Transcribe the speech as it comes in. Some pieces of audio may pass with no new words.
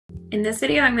In this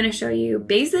video, I'm going to show you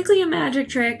basically a magic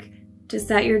trick to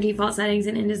set your default settings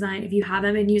in InDesign. If you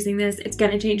haven't been using this, it's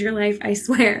going to change your life, I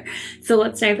swear. So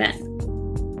let's dive in.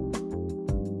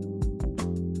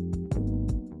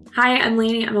 Hi, I'm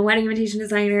Laney. I'm a wedding invitation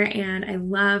designer and I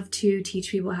love to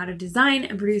teach people how to design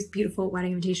and produce beautiful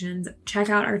wedding invitations. Check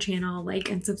out our channel,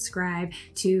 like and subscribe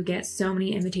to get so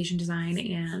many invitation design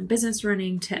and business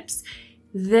running tips.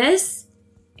 This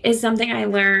is something I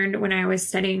learned when I was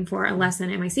studying for a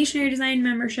lesson in my stationery design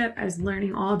membership. I was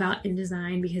learning all about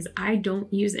InDesign because I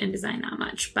don't use InDesign that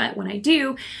much, but when I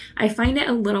do, I find it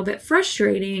a little bit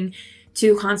frustrating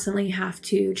to constantly have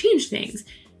to change things.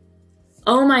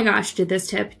 Oh my gosh, did this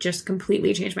tip just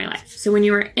completely change my life. So when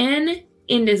you are in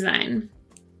InDesign,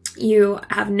 you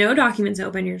have no documents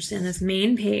open, you're just in this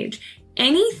main page.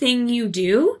 Anything you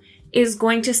do is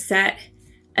going to set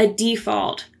a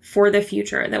default for the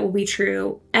future that will be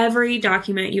true every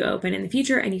document you open in the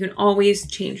future, and you can always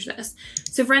change this.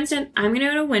 So for instance, I'm gonna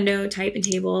go to Window, type in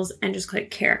Tables, and just click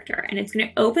Character, and it's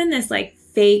gonna open this like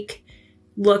fake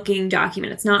looking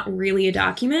document. It's not really a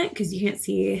document because you can't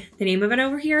see the name of it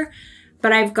over here,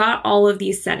 but I've got all of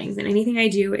these settings, and anything I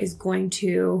do is going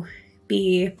to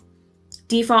be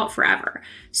default forever.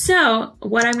 So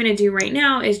what I'm gonna do right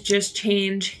now is just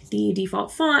change the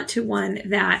default font to one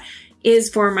that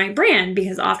is for my brand,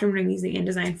 because often what I'm using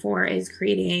InDesign for is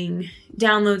creating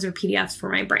downloads or PDFs for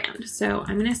my brand. So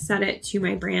I'm gonna set it to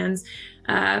my brand's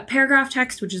paragraph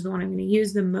text, which is the one I'm gonna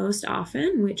use the most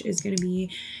often, which is gonna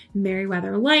be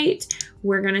Merryweather Light.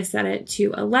 We're gonna set it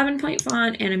to 11-point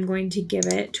font, and I'm going to give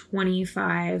it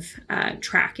 25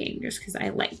 tracking, just because I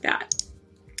like that.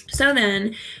 So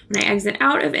then when I exit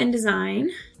out of InDesign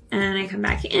and I come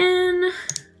back in,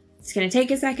 it's gonna take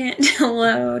a second to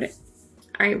load.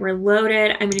 All right, we're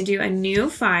loaded. I'm gonna do a new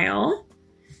file.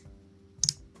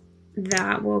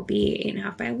 That will be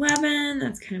 8.5 by 11.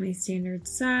 That's kind of my standard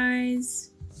size.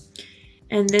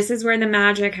 And this is where the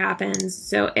magic happens.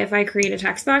 So if I create a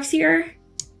text box here,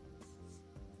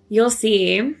 you'll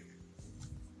see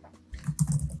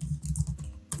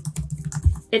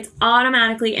it's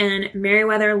automatically in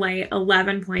Merryweather Light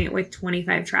 11-point with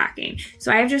 25 tracking.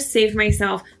 So I've just saved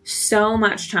myself so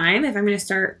much time if I'm gonna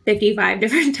start 55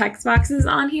 different text boxes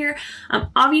on here.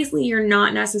 Obviously, you're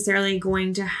not necessarily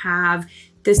going to have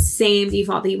the same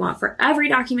default that you want for every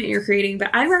document you're creating,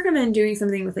 but I recommend doing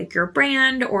something with like your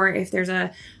brand, or if there's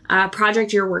a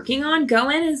project you're working on, go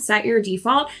in and set your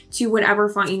default to whatever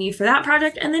font you need for that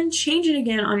project and then change it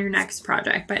again on your next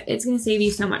project, but it's gonna save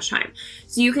you so much time.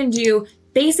 So you can do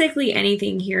basically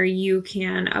anything here. You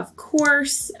can, of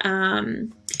course,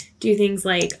 do things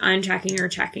like unchecking or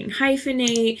checking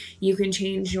hyphenate. You can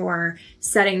change your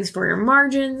settings for your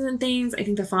margins and things. I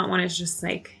think the font one is just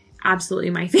like absolutely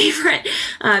my favorite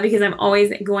because I'm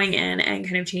always going in and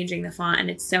kind of changing the font, and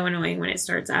it's so annoying when it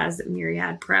starts as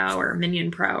Myriad Pro or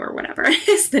Minion Pro or whatever it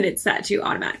is that it's set to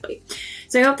automatically.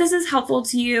 So I hope this is helpful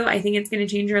to you. I think it's going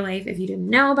to change your life. If you didn't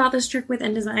know about this trick with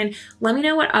InDesign, let me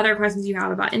know what other questions you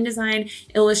have about InDesign,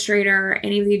 Illustrator,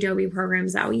 any of the Adobe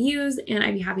programs that we use, and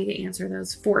I'd be happy to answer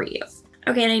those for you.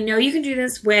 Okay, and I know you can do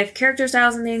this with character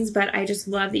styles and things, but I just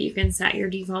love that you can set your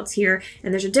defaults here,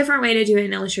 and there's a different way to do it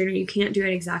in Illustrator. You can't do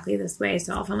it exactly this way,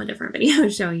 so I'll film a different video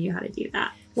showing you how to do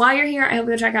that. While you're here, I hope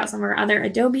you'll check out some of our other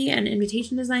Adobe and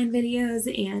invitation design videos,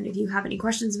 and if you have any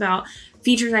questions about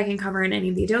features I can cover in any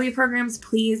of the Adobe programs,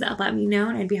 please let me know,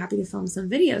 and I'd be happy to film some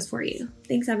videos for you.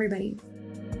 Thanks, everybody.